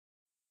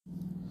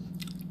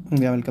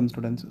Yeah, welcome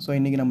students. So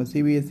இன்னைக்கு நம்ம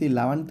CBSE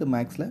 11th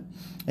Maxல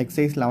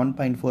exercise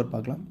 11.4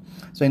 பார்க்கலாம்.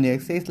 So இந்த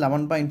exercise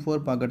 11.4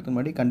 பார்க்கிறதுக்கு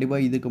முன்னாடி கண்டிப்பா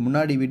இதுக்கு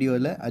முன்னாடி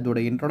வீடியோல அதோட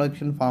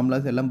introduction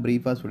formulas எல்லாம்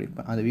பிரீஃபா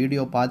சொல்லிருப்பேன். அந்த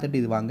வீடியோ பார்த்துட்டு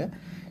இது வாங்க.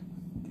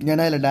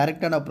 ஏன்னா இல்ல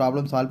டைரக்ட்டா நான்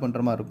ப்ராப்ளம் சால்வ்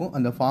பண்ற மாதிரி இருக்கும்.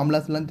 அந்த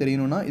ஃபார்முலாஸ் எல்லாம்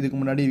தெரியணும்னா இதுக்கு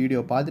முன்னாடி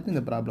வீடியோ பார்த்துட்டு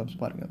இந்த ப்ராப்ளம்ஸ்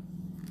பாருங்க.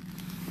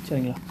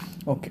 சரிங்களா?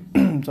 ஓகே.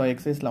 So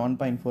exercise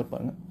 11.4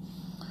 பாருங்க.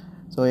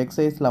 So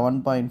exercise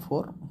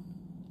 11.4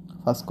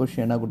 first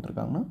question என்ன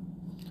கொடுத்திருக்காங்கன்னா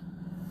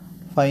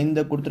find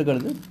the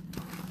கொடுத்திருக்கிறது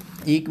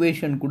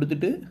equation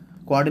கொடுத்துட்டு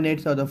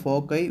coordinates of the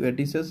foci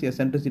vertices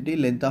eccentricity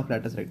length of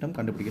lattice rectum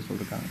கண்டுபிடிக்க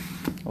சொல்லிருக்காங்க.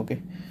 Okay.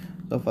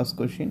 So first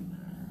question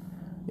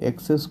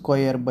x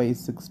square by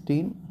 16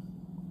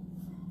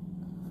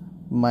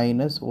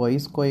 minus y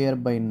square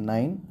by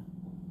 9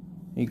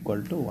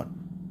 equal to 1.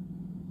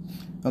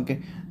 Okay.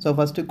 So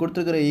first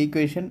கொடுத்திருக்கிற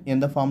equation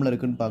எந்த ஃபார்ம்ல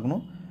இருக்குன்னு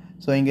பார்க்கணும்.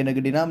 ஸோ இங்கே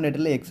எனக்கு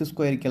டினாமினேட்டரில் எக்ஸ்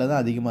ஸ்கொயர் கீழே தான்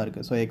அதிகமாக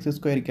இருக்குது. ஸோ எக்ஸ்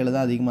ஸ்கொயர் கீழே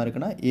தான் அதிகமாக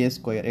இருக்குன்னா ஏ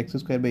square X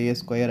square by A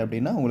square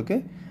அப்படின்னா உங்களுக்கு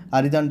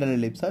ஹரிசாண்டல்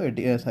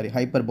எலிப்ஸாக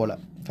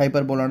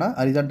ஹைப்பர்போலானா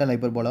ஹரிசாண்டல்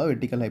ஹைப்பர்போலாவோ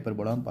வெர்டிக்கல்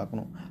ஹைப்பர்போலான்னு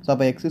பார்க்கணும். ஸோ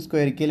அப்போ எக்ஸ்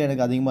ஸ்கொயர் கீழே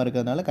எனக்கு அதிகமாக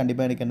இருக்கிறதுனால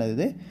கண்டிப்பாக எனக்கு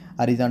என்னது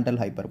horizontal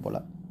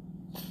hyperbola.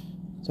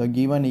 So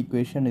given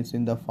equation is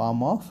in the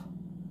form of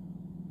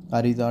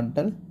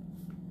horizontal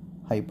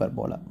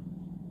hyperbola.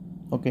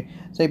 Okay.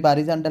 So இப்போ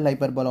ஹரிசாண்டல்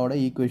ஹைப்பர்போலாவோட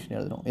ஈக்குவேஷன்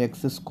எழுதுறோம்.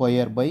 X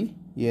square by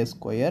A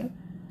square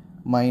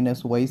minus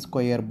y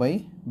square by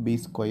b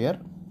square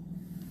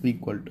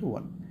equal to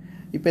 1.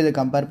 இப்போ இதை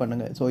கம்பேர்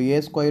பண்ணுங்க. ஸோ a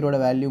ஸ்கொயரோட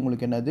value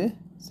உங்களுக்கு என்னது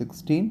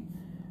 16,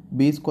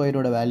 b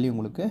ஸ்கொயரோட value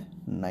உங்களுக்கு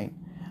 9.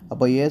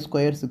 அப்போ a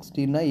ஸ்கொயர்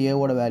 16னா a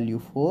ஓட வேல்யூ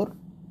 4,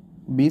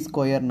 b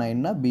ஸ்கொயர்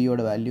 9னா b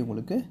ஓட வேல்யூ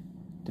உங்களுக்கு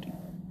 3.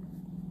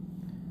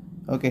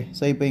 ஓகே.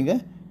 ஸோ இப்போ இங்கே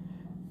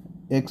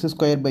x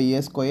square by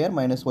a square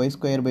minus y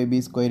square by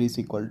b square is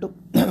equal to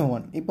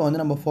 1. இப்போ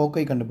வந்து நம்ம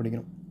ஃபோக்கை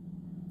கண்டுபிடிக்கணும்.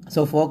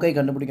 ஸோ ஃபோக்கை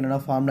கண்டுபிடிக்கணும்னா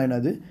ஃபார்முலா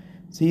என்னது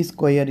c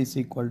square is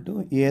equal to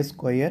a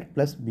square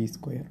plus b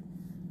square.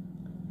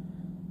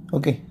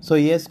 Okay. So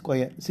a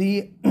square c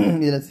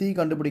இதில் c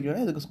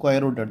கண்டுபிடிக்கணும்னா இதுக்கு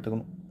square root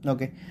எடுத்துக்கணும்.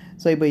 ஓகே.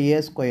 ஸோ இப்போ a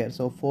square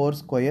so 4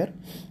 square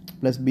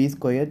plus b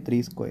square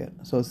 3 square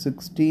so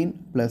 16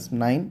 plus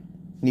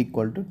 9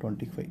 equal to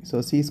 25. So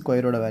c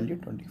ஸ்கொயரோட value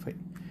 25.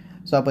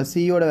 So அப்போ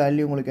சியோட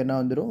value உங்களுக்கு என்ன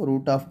வந்துடும்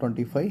root of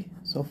 25.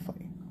 So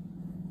 5.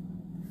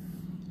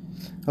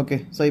 Okay.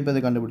 So இப்போ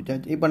இது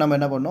கண்டுபிடிச்சாச்சு. இப்போ நம்ம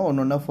என்ன பண்ணோம்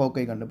ஒன்று ஒன்றா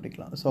ஃபோக்கை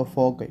கண்டுபிடிக்கலாம். So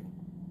ஃபோக்கை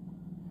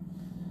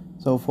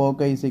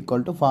foci is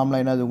equal to formula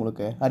என்னது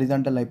உங்களுக்கு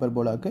horizontal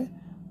hyperbola-க்கு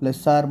plus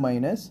or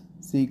minus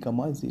c,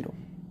 0.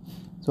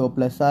 So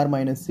plus or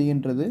minus c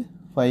என்றது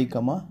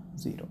 5,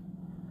 0.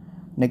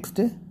 Next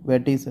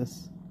vertices.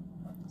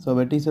 So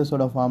vertices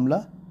ஓட formula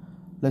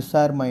plus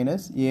or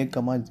minus a,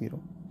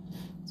 0.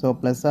 So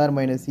plus or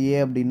minus a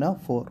அப்படின்னா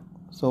 4.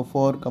 So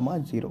 4,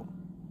 0.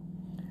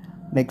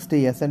 Next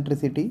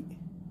eccentricity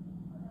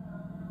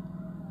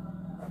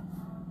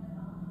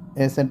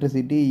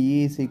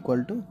E is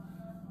equal to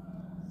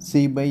c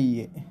by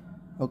a.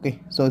 Okay.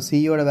 So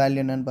சியோட value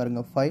என்னன்னு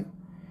பாருங்கள் 5,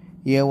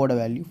 ஏவோட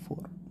value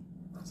 4.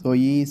 So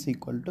E is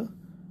equal to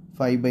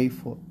 5 by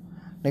 4.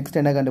 Next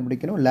என்ன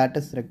கண்டுபிடிக்கணும்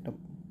lattice rectum.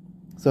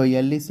 So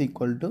L is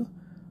equal to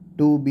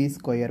 2b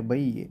square by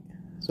a.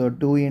 So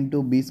 2 into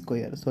b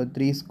square. So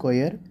 3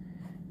 square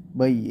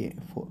by a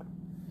 4.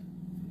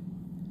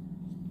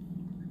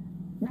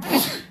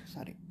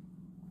 Sorry.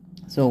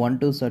 So 1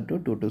 2s are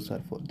 2, 2 2s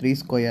are 4. 3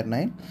 square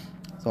 9.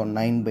 So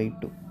 9 by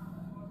 2.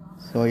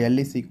 So L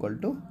is equal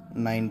to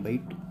 9 by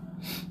 2.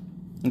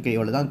 Okay.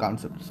 இவ்வளோ தான்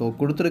concept. So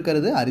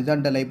கொடுத்துருக்கிறது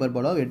horizontal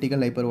hyperbola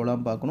vertical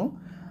ஹைப்பர்போலான்னு பார்க்கணும்.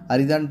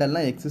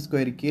 ஹரிசாண்டல்னால் X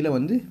square கீழே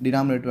வந்து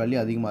denominator value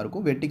அதிகமாக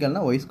இருக்கும்.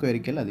 வெர்டிக்கல்னால் Y square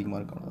கீழே அதிகமாக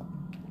இருக்கும்.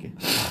 ஓகே.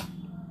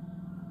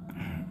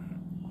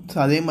 ஸோ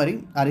அதே மாதிரி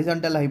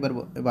ஹரிசாண்டல்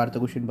அடுத்த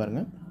கொஷின்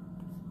பாருங்கள்.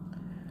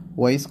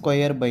 Y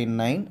square by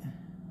 9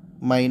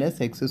 minus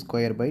X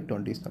square by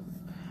 27.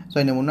 So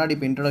இந்த முன்னாடி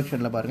இப்போ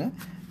இன்ட்ரடக்ஷனில் பாருங்கள்.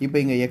 இப்போ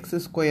இங்கே எக்ஸ்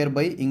ஸ்கொயர்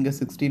பை இங்கே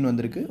 16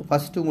 வந்திருக்கு.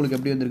 ஃபஸ்ட்டு உங்களுக்கு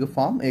எப்படி வந்திருக்கு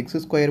form X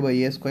square by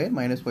A square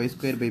minus Y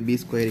square by B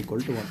square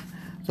equal to 1.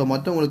 So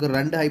மொத்தம் உங்களுக்கு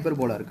 2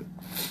 ஹைப்பர்போலா இருக்குது.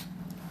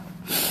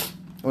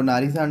 ஒன்று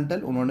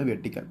ஹரிசாண்டல் இன்னொன்று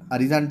vertical.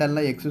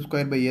 ஹரிசாண்டல்னால் X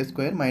square by A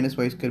square minus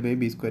Y square by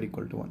B square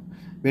equal to 1.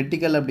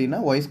 Vertical அப்படின்னா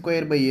Y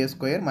square by A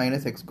square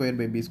minus X square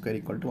by B square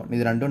equal to 1.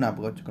 இது ரெண்டும்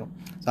ஞாபகம் வச்சுக்கணும்.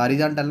 So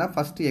ஹரிசாண்டல்னால்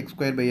first X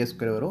square by A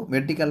square வரும்.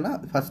 வெர்டிக்கல்னால்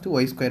first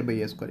Y square by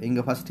A square.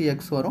 இங்கே first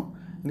X வரும்,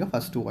 இங்கே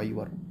first Y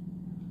வரும்.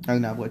 அது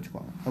ஞாபகம்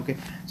வச்சுக்கோங்க. ஓகே.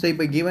 ஸோ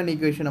இப்போ கிவன்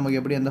ஈக்குவேஷன் நமக்கு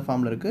எப்படி எந்த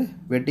ஃபார்மில் இருக்குது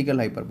vertical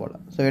hyperbola.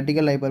 So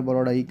vertical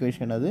ஹைப்பர்போலோட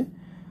equation அது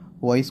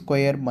Y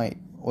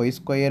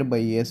square by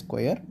A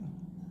square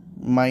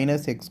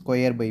minus X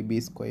square by B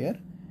square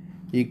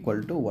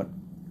equal to 1.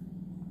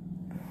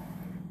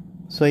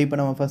 So இப்போ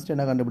நம்ம ஃபஸ்ட்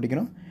என்ன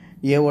கண்டுபிடிக்கணும்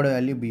ஏவோட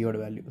வேல்யூ பியோட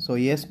வேல்யூ. ஸோ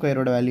ஏ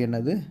ஸ்கொயரோட வேல்யூ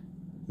என்னது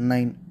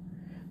 9.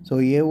 ஸோ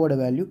ஏவோட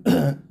வேல்யூ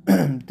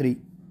 3.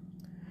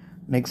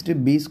 நெக்ஸ்ட்டு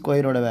பி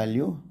ஸ்கொயரோட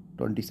value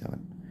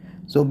 27.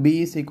 So b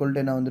is equal to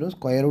என்ன வந்துடும்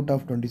square root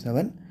of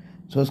 27.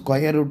 So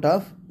square root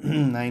of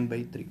 9 by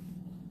 3.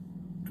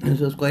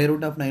 So square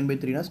root of 9 by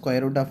 3னா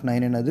square root of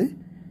 9 என்னது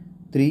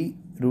 3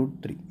 root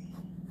 3.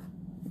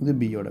 இது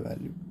b யோட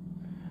value.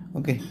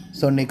 Okay,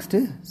 so next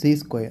c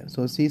square.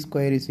 So c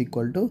square is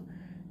equal to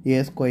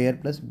a square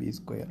plus b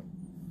square.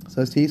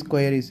 So c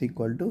square is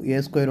equal to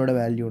a square oda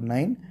value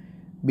 9,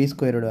 b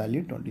square oda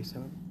value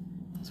 27.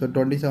 So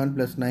 27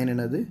 plus 9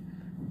 another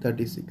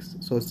 36.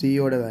 So c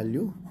oda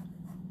value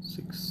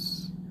 6.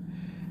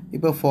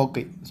 இப்போ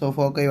foci. So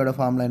foci oda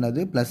formula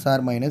என்னது plus or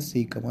minus c,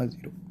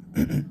 0.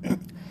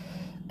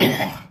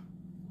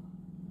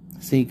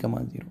 c,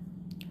 0.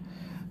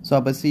 So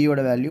அப்போ c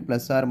oda value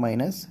plus or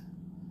minus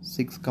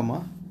 6,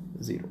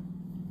 0.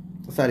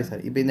 Sorry.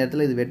 இப்போ இந்த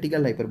இடத்துல இது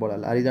vertical hyperbola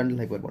இல்ல horizontal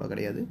hyperbola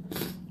கிடையாது.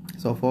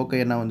 So foci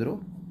என்ன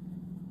வந்துரும்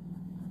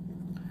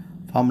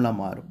formula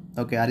மாறும்.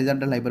 Okay,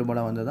 horizontal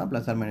hyperbola வந்ததா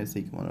plus or minus c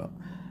வரும்.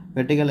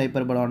 Vertical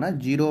hyperbola னா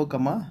 0,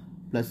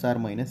 plus or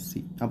minus c.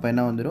 அப்போ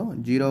என்ன வந்துரும்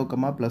 0,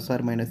 plus or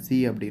minus c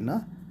அப்படின்னா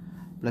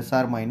plus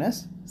or minus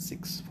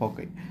 6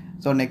 foci.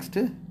 So next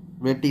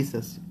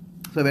vertices.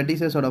 So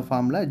vertices ஓட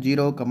formula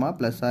 0,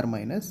 plus or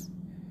minus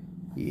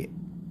a.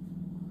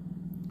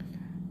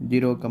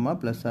 0,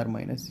 plus or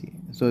minus a.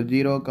 So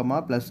 0,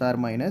 plus or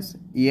minus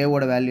a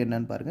ஓட value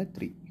என்னன்னு பாருங்க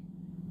 3.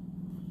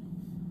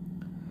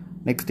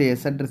 Next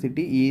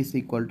eccentricity E is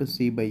equal to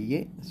c by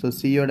a. So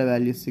c ஓட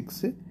value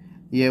 6,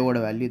 a ஓட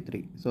value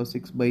 3. So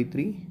 6 by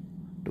 3,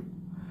 2.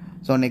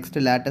 So next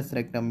lattice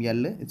rectum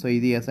L. So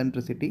இது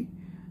eccentricity.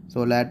 So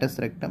lattice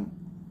rectum.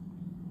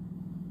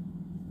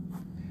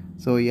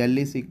 So L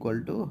is equal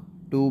to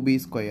 2b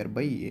square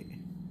by a.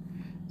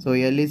 So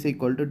L is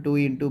equal to 2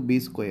 into b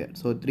square.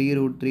 So 3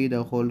 root 3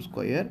 the whole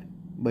square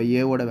by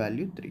a ஓட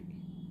value 3.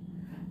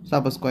 So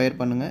அப்போ square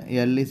பண்ணுங்க.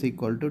 L is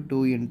equal to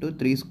 2 into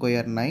 3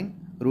 square 9,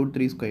 root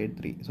 3 square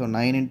 3. So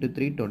 9 into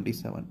 3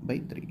 27 by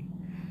 3.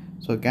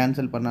 So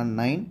cancel பண்ணா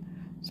 9.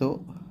 So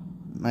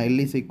L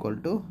is equal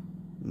to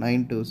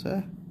 9 2 is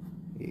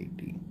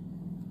 18.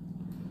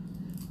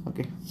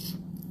 Okay.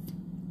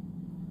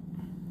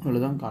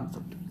 அவ்வளோதான்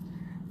concept.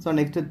 So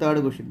next third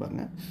question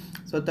பாருங்க.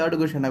 So third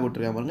question என்ன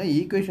கொடுத்துருக்காங்க பாருங்க,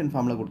 equation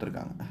ஃபார்மில்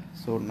கொடுத்துருக்காங்க.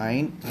 So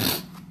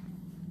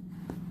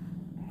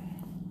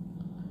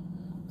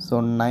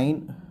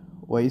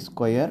 9y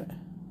square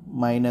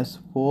minus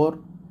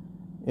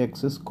 4x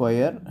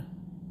square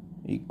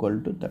equal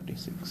to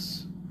 36.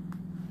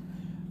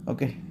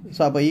 Okay,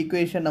 so அப்போ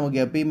equation நமக்கு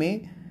எப்பயுமே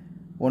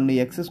ஒன்று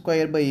x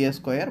square by a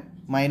square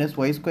minus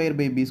y square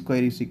by b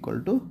square is equal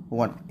to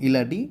 1,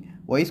 இல்லாட்டி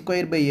y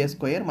square by a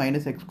square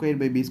minus x square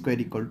by b square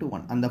equal to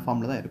 1, அந்த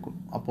ஃபார்மில் தான் இருக்கும்.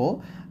 அப்போது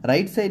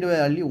ரைட் சைடு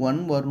வேல்யூ 1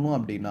 வரணும்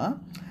அப்படின்னா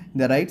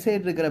இந்த ரைட்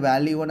சைடு இருக்கிற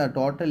வேல்யூவை நான்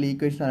டோட்டல்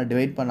ஈக்குவேஷனை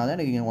டிவைட் பண்ணால் தான்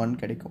எனக்கு இங்கே 1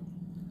 கிடைக்கும்.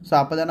 ஸோ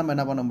அப்போ தான் நம்ம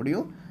என்ன பண்ண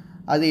முடியும்,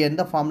 அது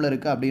எந்த ஃபார்மில்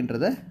இருக்குது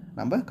அப்படின்றத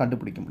நம்ம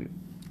கண்டுபிடிக்க முடியும்.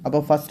 அப்போ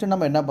ஃபஸ்ட்டு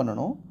நம்ம என்ன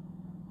பண்ணணும்,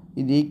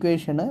 இந்த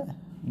ஈக்குவேஷனை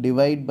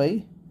டிவைட் பை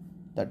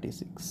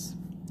 36.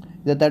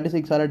 இதை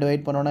 36ஆல்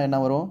டிவைட் பண்ணோன்னா என்ன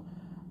வரும்,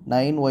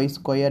 9y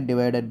square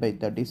divided by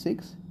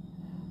 36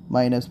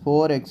 minus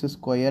 4x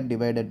square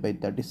divided by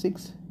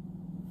 36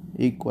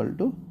 equal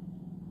to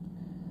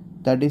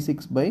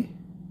 36 by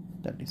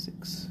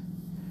 36.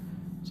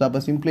 So அப்போ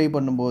சிம்ப்ளை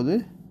பண்ணும்போது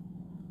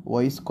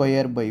y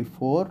square by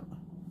 4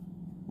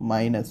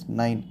 minus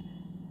 9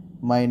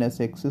 minus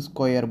x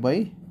square by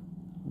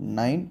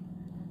 9,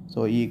 so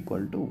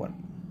equal to 1.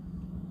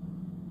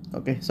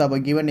 Okay, so அப்போ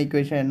given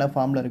equation என்ன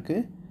ஃபார்மில்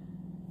இருக்குது,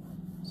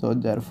 so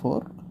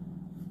therefore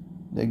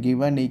the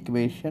given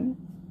equation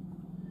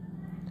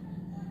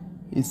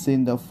is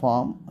in the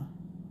form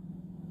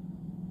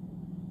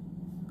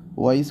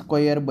y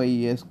square by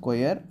a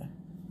square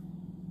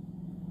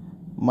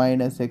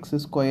minus x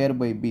square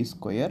by b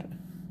square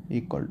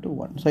equal to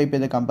 1. So இப்போ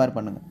இதை compare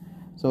பண்ணுங்க.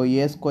 So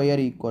a square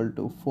equal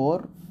to 4,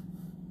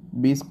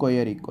 b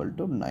square equal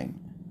to 9.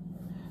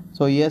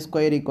 So a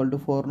square equal to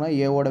 4 na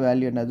a ஓட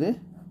value என்னது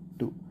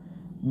 2,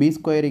 b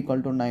square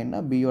equal to 9 na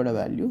b ஓட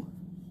value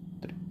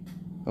 3.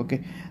 Okay,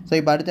 so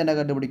இப்போ அடுத்து என்ன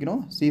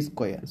கண்டுபிடிக்கணும், c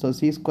square. So c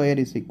square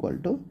is equal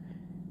to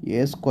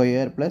a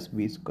square plus b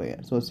square.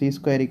 So c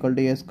square equal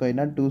to a square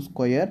na 2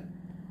 square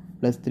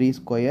plus 3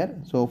 square.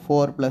 So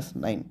 4 plus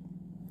 9.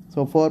 So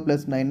 4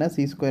 plus 9 na c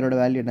square ஓட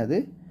value என்னது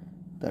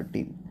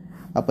 13.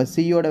 அப்போ c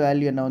ஓட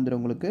value என்ன வந்துடும்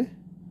உங்களுக்கு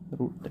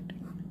root 13.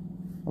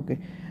 Okay,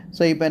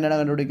 so இப்போ என்ன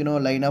கண்டுபிடிக்கணும்,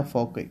 லைன் ஆஃப்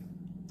ஃபோக்கை.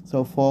 ஸோ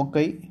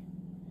ஃபோக்கை,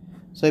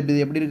 ஸோ இப்போ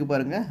இது எப்படி இருக்குது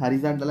பாருங்கள்,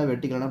 ஹரிசாண்டலாக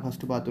வெர்டிகலாக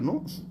ஃபஸ்ட்டு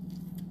பார்த்துடணும்.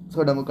 ஸோ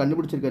நம்ம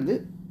கண்டுபிடிச்சிருக்கிறது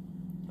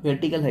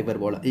வெர்டிக்கல்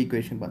ஹைப்பர்போலா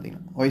ஈக்குவேஷன்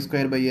பார்த்தீங்கன்னா y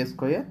square by a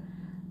square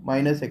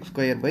minus x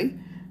square by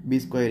b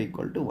square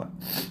equal to 1.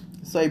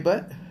 So இப்போ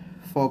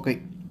ஃபோக்கை,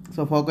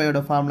 ஸோ ஃபோக்கையோட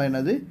ஃபார்முலா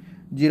என்னது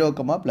 0,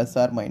 plus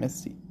or minus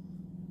c.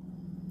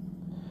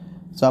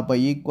 So அப்போ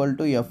equal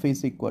to f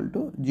is equal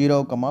to 0,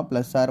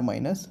 plus or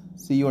minus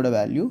c ஓட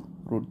value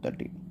root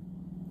 13.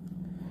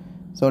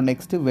 So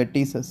next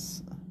vertices.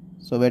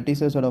 So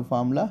வெர்டிசஸோட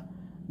formula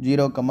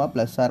 0,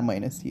 plus or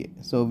minus a.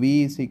 So v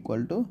is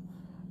equal to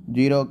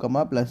 0,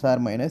 plus or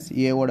minus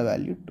a ஓட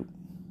value 2.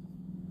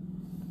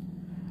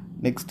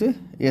 Next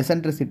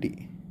eccentricity.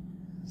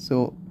 So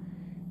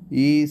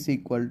E is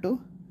equal to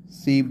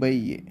C by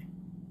A.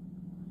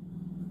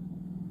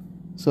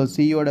 So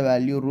C ஓட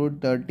value root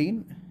 13,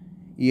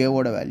 A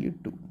ஓட value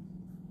 2.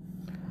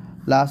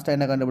 Last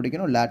என்ன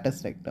கண்டுபிடிக்கணும் lattice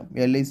rectum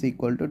L is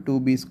equal to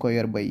 2b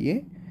square by a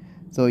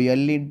so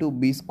L into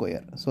b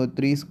square so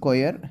 3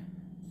 square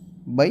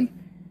by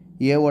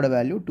a ஓட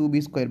value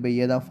 2b square by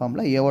a தான்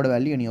formula a ஓட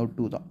value anyhow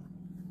 2 தான்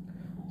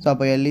so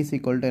அப்போ L is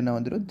equal to என்ன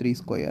வந்துரும் 3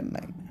 square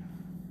 9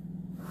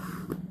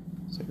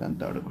 so இதான்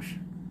third question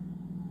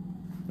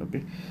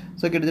okay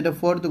so கிட்டத்தட்ட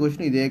fourth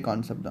question இதே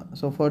கான்செப்ட் தான்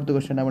so fourth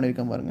question என்ன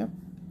பண்ணிருக்கேன் பாருங்க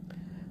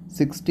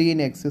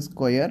 16x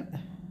square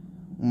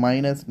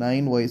minus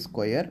 9y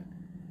square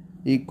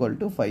equal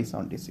to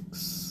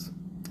 576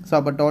 so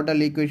அப்போ total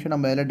equation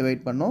நம்ம எதில்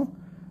divide பண்ணோம்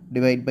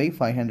divide by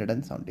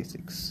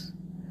 576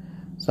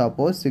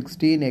 suppose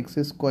 16x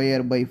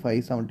square by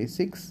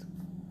 576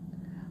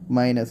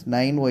 minus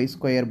 9y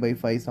square by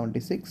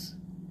 576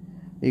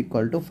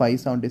 equal to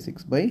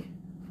 576 by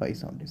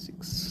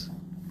 576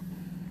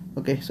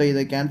 okay so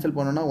இதை cancel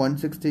பண்ணோம்னா 1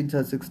 16s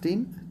are 16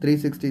 3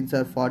 16s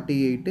are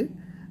 48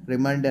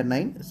 remainder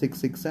 9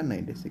 6 6 are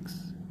 96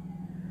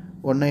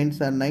 1 9s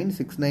are 9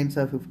 6 9s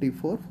are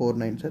 54 4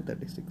 9s are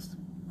 36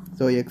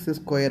 so x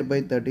square by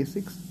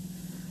 36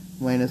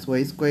 minus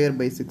y square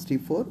by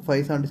 64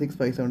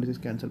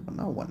 576 cancel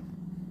பண்ணா 1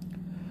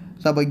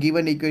 so அப்போ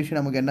given equation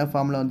நமக்கு என்ன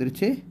formula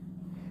வந்துருச்சு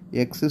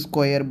x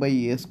square by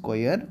a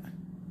square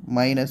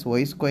minus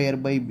y square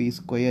by b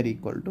square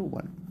equal to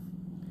 1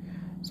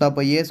 so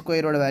அப்போ a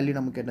square ஓட value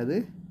நமக்கு என்னது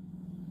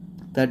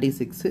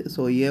 36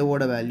 so a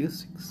ஓட வேல்யூ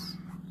 6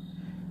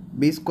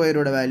 b square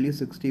ஓட வேல்யூ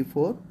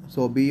 64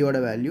 so b ஓட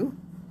வேல்யூ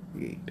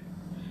 8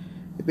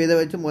 இப்போ இதை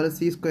வச்சு முதல்ல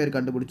c square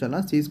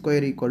கண்டுபிடிச்சலாம் c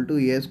square equal to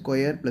a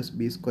square plus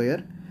b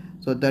square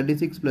so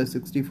 36 plus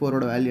 64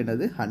 ஓட வேல்யூ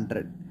என்னது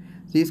 100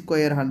 c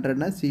square 100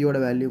 னா c ஓட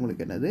வேல்யூ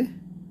உங்களுக்கு என்னது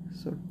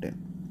so 10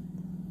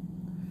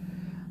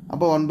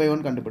 அப்போ 1 by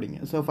 1 கண்டுபிடிங்க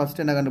so first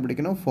என்ன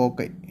கண்டுபிடிக்கணும்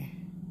foci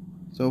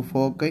so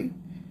foci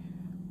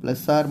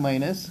plus or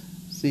minus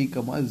c,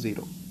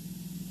 0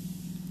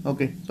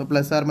 okay so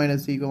plus or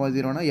minus c,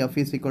 0 னா f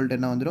is equal to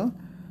என்ன வந்துரும்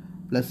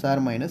plus or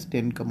minus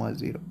 10,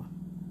 0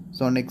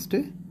 so next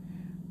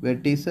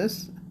vertices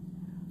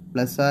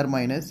plus or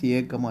minus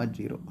a,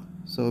 0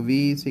 so v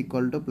is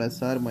equal to plus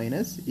or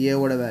minus a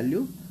ஓட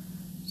value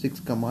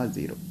 6,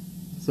 0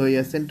 so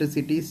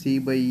eccentricity c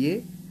by a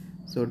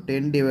so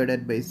 10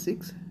 divided by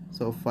 6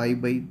 so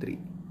 5 by 3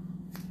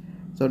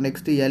 so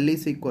next L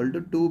is equal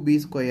to 2b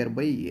square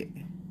by a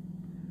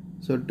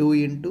so 2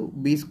 into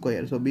b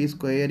square so b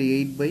square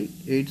 8 by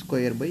 8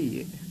 square by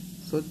a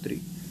so 3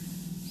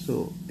 so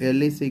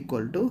L is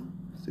equal to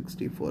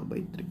 64 by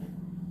 3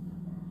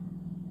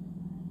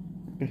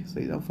 okay so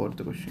this is the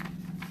fourth question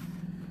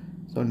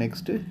so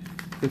next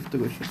fifth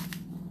question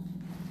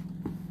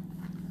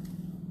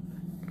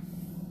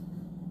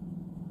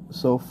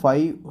so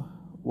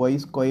 5y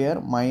square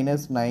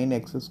minus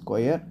 9x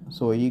square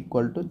so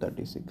equal to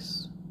 36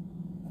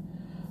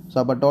 so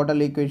அப்போ total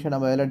equation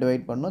நம்ம எதில்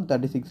divide பண்ணணும்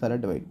 36 all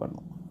divide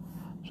பண்ணணும்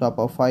so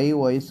அப்போ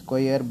 5y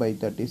square by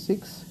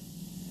 36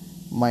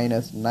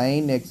 minus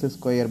 9x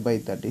square by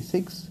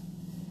 36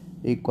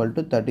 equal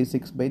to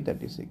 36 by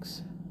 36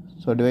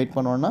 so divide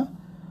பண்ணோம்னா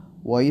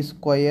y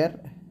square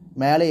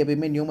மேலே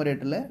எப்பயுமே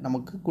நியூமரேட்டரில்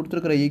நமக்கு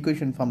கொடுத்துருக்கிற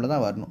ஈக்குவேஷன் ஃபார்மில்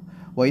தான் வரணும்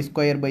y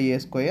square by a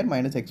square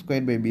minus x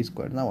square by b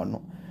square தான்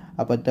வரணும்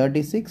அப்போ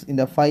 36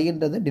 இந்த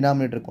 5ன்றது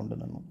டினாமினேட்டர் கொண்டு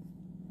வரணும்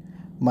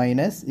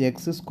minus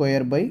x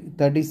square by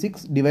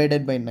 36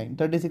 divided by 9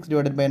 36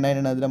 divided by 9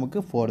 என்னது நமக்கு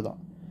 4 தான்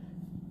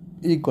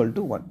equal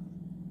to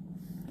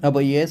 1 அப்போ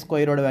a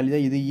square ஓட வேல்யூ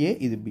தான் இது a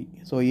இது b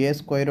so a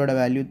square ஓட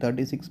வேல்யூ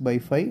 36 by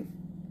 5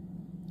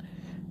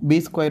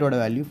 b square ஓட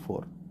வேல்யூ 4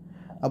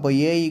 அப்போ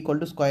a equal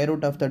to square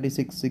root of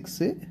 36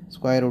 6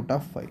 square root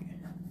of 5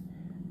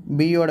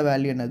 b ஓட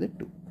வேல்யூ என்னது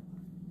 2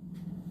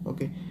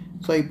 okay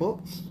so இப்போ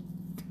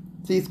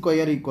c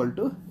square equal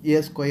to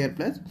a square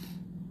plus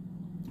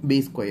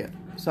b square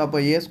so அப்போ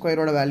a square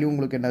ஓட value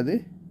உங்களுக்கு என்னது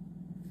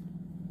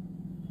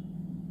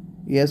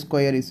a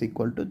square is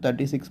equal to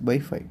 36 by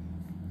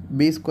 5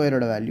 b square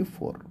ஓட value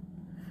 4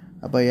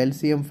 அப்போ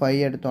LCM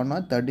 5 எடுத்தோம்னா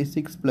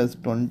 36 plus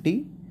 20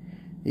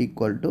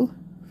 equal to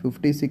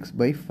 56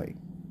 by 5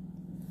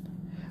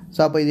 so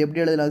அப்போ இது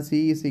எப்படி எழுதலாம்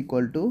c is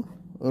equal to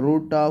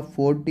root of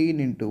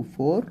 14 into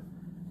 4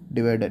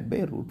 divided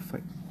by root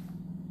 5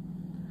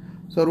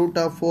 so root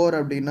of 4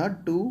 அப்படின்னா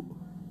 2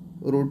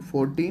 root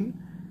 14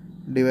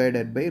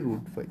 divided by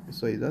root 5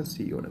 so இதுதான்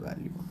c ஓட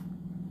வேல்யூ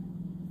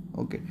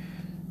ஓகே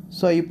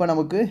ஸோ இப்போ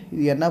நமக்கு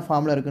இது என்ன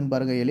ஃபார்மில் இருக்குன்னு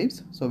பாருங்கள் ellipse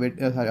so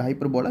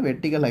hyperbola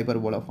vertical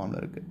hyperbola ஃபார்மில்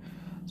இருக்குது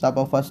ஸோ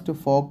அப்போ ஃபஸ்ட்டு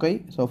ஃபோக்கை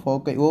ஸோ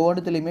ஃபோக்கை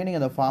ஒவ்வொன்றுத்துலையுமே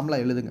நீங்கள் அந்த ஃபார்முலா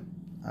எழுதுங்க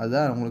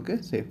அதுதான் உங்களுக்கு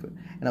சேஃபு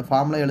ஏன்னா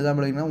ஃபார்முலா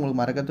எழுதாமல் எழுதிங்கன்னா உங்களுக்கு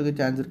மறக்கிறதுக்கு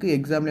சான்ஸ் இருக்குது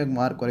எக்ஸாம்லேயும்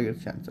மார்க்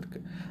குறைக்கிறதுக்கு சான்ஸ்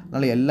இருக்குது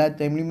அதனால் எல்லா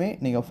டைம்லையுமே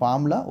நீங்கள்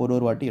ஃபார்முலா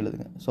ஒரு வாட்டி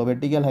எழுதுங்க so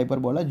vertical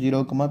hyperbola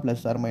 0,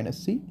 plus R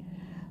minus C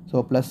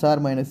so plus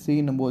R minus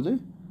சின்னும் போது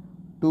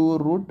 2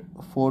 root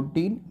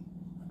 14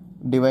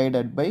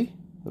 divided by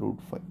root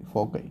 5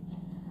 foci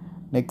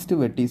next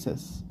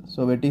vertices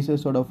so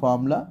vertices oda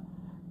formula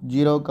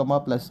 0,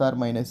 plus or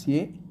minus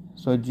a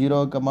so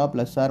 0,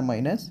 plus or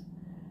minus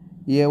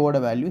a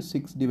oda value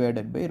 6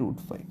 divided by root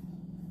 5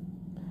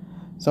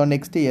 so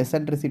next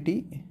eccentricity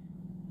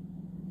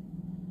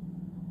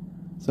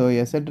So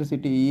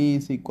eccentricity E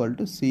is equal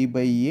to C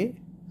by A.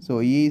 So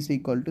E is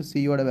equal to C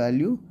oda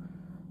value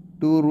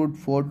 2 root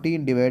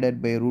 14 divided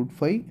by root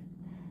 5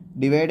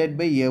 divided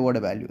by A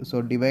oda value. So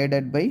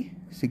divided by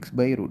 6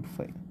 by root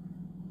 5.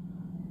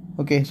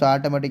 Okay, so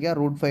automatically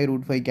root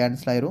 5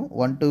 cancel ஆயிரும்.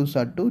 1 2s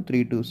are 2,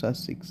 3 2s are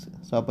 6.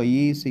 So அப்போ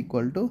E is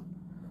equal to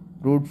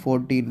root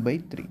 14 by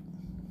 3.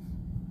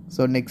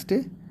 So next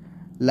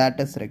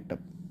lattice rectum.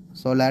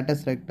 So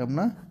lattice rectum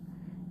na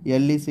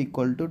L is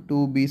equal to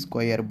 2b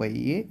square by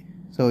A.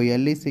 So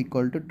L is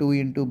equal to 2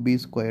 into b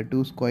square, 2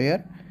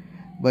 square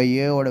by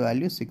A oda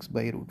value 6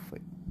 by root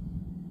 5.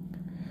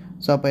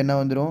 So அப்போ என்ன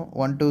வந்துரும்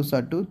 1 2s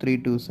are 2, 3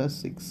 2s are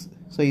 6.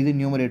 So இது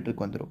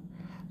numeratorக்கு வந்துரும்.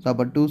 So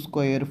அப்போ 2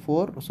 square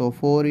 4, so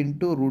 4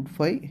 into root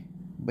 5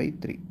 by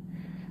 3.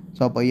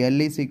 So அப்போ L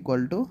is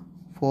equal to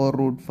 4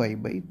 root 5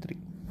 by 3.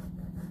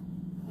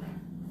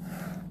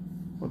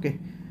 Okay.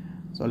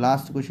 So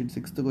last question,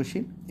 6th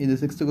question. இந்த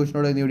 6th question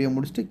ஓட இந்த வீடியோ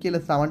முடிச்சுட்டு கீழே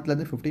 7th ல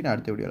இருந்து 15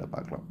 அடுத்த வீடியோவில்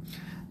பார்க்கலாம்.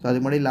 ஸோ அது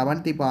முன்னாடி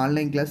 11th இப்போ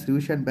ஆன்லைன் கிளாஸ்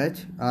ரிவிஷன்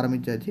பேட்ச்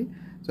ஆரம்பிச்சாச்சு.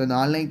 ஸோ இந்த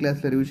ஆன்லைன்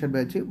கிளாஸில் revision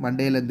batch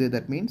மண்டேலேருந்து,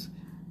 that means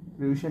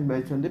revision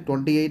batch வந்து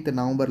 28th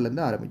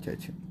நவம்பர்லேருந்து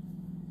ஆரம்பிச்சாச்சு.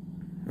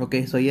 ஓகே,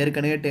 ஸோ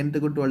ஏற்கனவே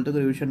 10th-க்கும்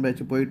 12th-க்கும் ரிவிஷன்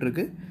பேட்ச்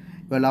போயிட்டுருக்கு.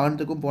 இப்போ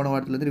 11th-க்கும் போன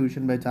வாரத்துலேருந்து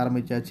ரிவிஷன் பேட்ச்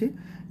ஆரம்பிச்சாச்சு.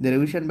 இந்த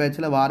ரிவிஷன்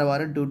பேட்சில் வாரம்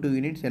 2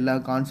 யூனிட்ஸ் எல்லா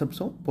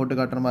கான்செப்ட்ஸும் போட்டு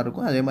காட்டுற மாதிரி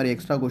இருக்கும். அதே மாதிரி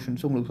எக்ஸ்ட்ரா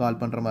கொஷின்ஸும் உங்களுக்கு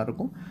சால்வ் பண்ணுற மாதிரி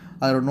இருக்கும்.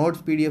 அதோட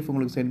நோட்ஸ் PDF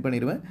உங்களுக்கு சென்ட்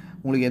பண்ணிடுவேன்.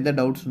 உங்களுக்கு எந்த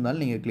டவுட்ஸ்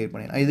இருந்தாலும் நீங்கள் கிளியர்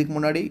பண்ணிடலாம். இதுக்கு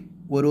முன்னாடி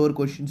ஒரு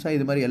கொஷின்ஸாக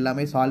இது மாதிரி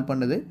எல்லாமே சால்வ்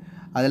பண்ணது,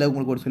 அதில்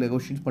உங்களுக்கு ஒரு சில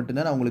கொஷின்ஸ்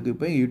மட்டும்தான் நான் உங்களுக்கு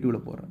இப்போ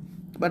யூடியூப்பில் போடுறேன்.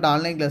 பட்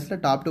ஆன்லைன்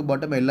கிளாஸில் டாப் டு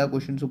பாட்டம் எல்லா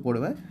கொஷின்ஸும்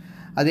போடுவேன்.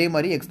 அதே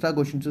மாதிரி எக்ஸ்ட்ரா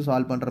கொஷின்ஸும்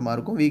சால்வ் பண்ணுற மாதிரி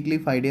இருக்கும். வீக்லி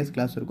 5 days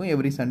கிளாஸ் இருக்கும்.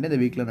 எவ்ரி சண்டே இந்த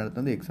வீக்கில்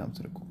நடத்துறது எக்ஸாம்ஸ்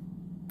இருக்கும்.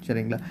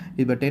 சரிங்களா?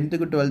 இப்போ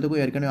 10th-க்கும்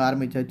 12th-க்கும் ஏற்கனவே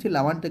ஆரம்பிச்சாச்சு.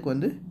 11th-க்கு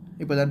வந்து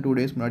இப்போ தான் 2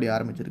 days முன்னாடி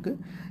ஆரம்பிச்சிருக்கு.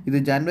 இது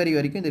ஜனவரி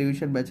வரைக்கும் இந்த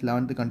ரிவிஷன் பேட்ச்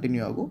 11th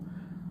கண்டினியூ ஆகும்.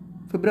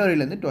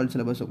 பிப்ரவரியிலேருந்து 12th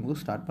சிலபஸ்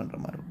உங்களுக்கு ஸ்டார்ட் பண்ணுற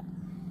மாதிரி இருக்கும்.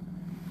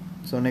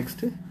 ஸோ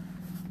நெக்ஸ்ட்டு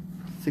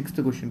 6th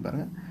கொஷின்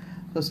பாருங்கள்.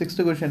 ஸோ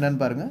 6th கொஷின்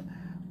என்னன்னு பாருங்கள்.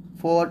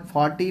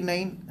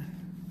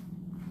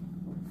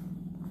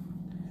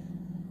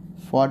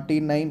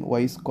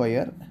 49y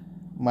square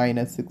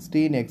minus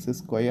 16x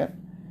square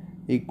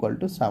equal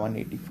to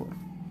 784.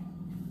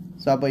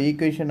 So அப்போ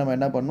ஈக்குவேஷன் நம்ம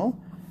என்ன பண்ணோம்,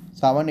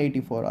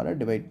 784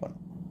 டிவைட்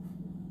பண்ணோம்.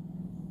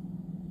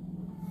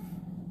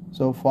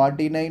 So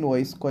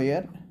 49y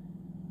square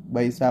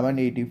by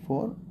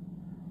 784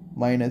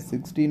 minus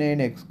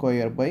 69x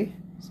square by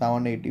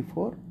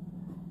 784,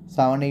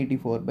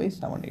 784 by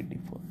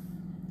 784.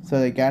 So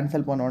இதை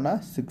கேன்சல் பண்ணோன்னா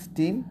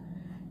 16,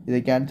 இதை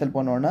கேன்சல்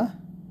பண்ணோன்னா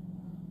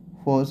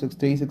 4 6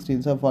 3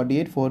 16s are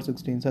 48, 4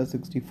 16s are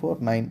 64,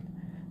 9.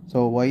 So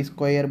y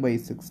square by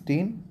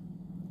 16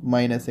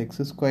 minus x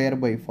square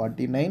by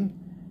 49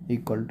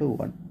 equal to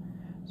 1.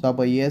 So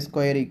அப்போ a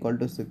square equal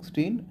to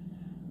 16,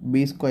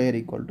 b square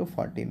equal to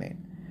 49.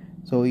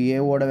 So a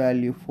ஓட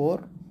value 4,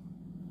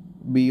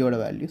 b ஓட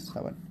value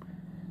 7.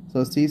 So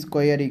c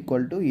square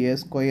equal to a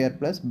square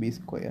plus b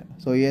square.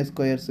 So a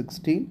square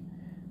 16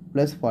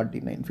 plus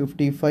 49,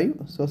 55,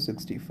 so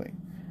 65.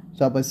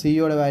 So அப்போ c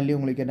ஓட value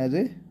உங்களுக்கு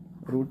என்னது,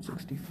 root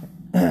 65.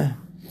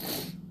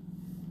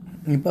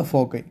 இப்போ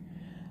ஃபோக்கை.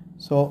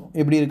 So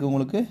எப்படி இருக்குது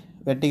உங்களுக்கு,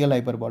 vertical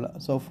hyperbola.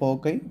 So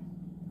ஃபோக்கை,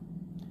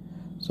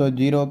 so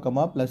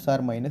 0, plus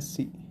R minus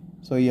C.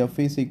 So F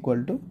is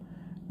equal to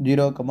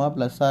 0,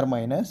 plus R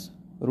minus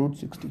root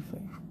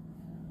 65.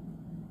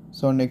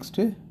 So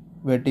next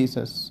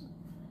vertices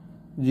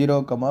 0,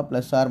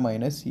 plus R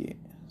minus A.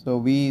 So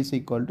we is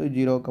equal to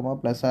 0,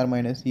 plus R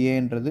minus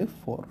ஏன்றது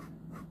 4.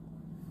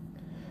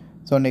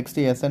 So next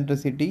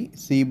eccentricity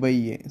C by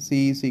A. C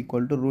is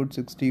equal to root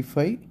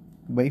 65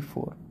 by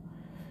 4.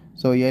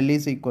 So L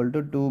is equal to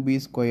 2b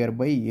square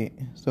by A.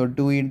 So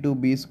 2 into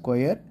b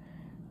square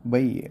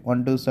by A.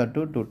 1 2s are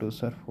 2, 2 2s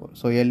are 4.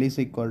 So L is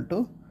equal to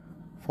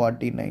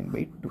 49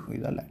 by 2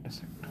 is the lattice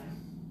sector.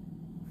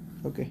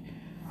 Okay.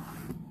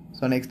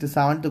 So next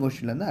 7th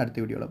question la அடுத்த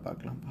வீடியோல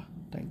பார்க்கலாம்.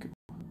 Thank you.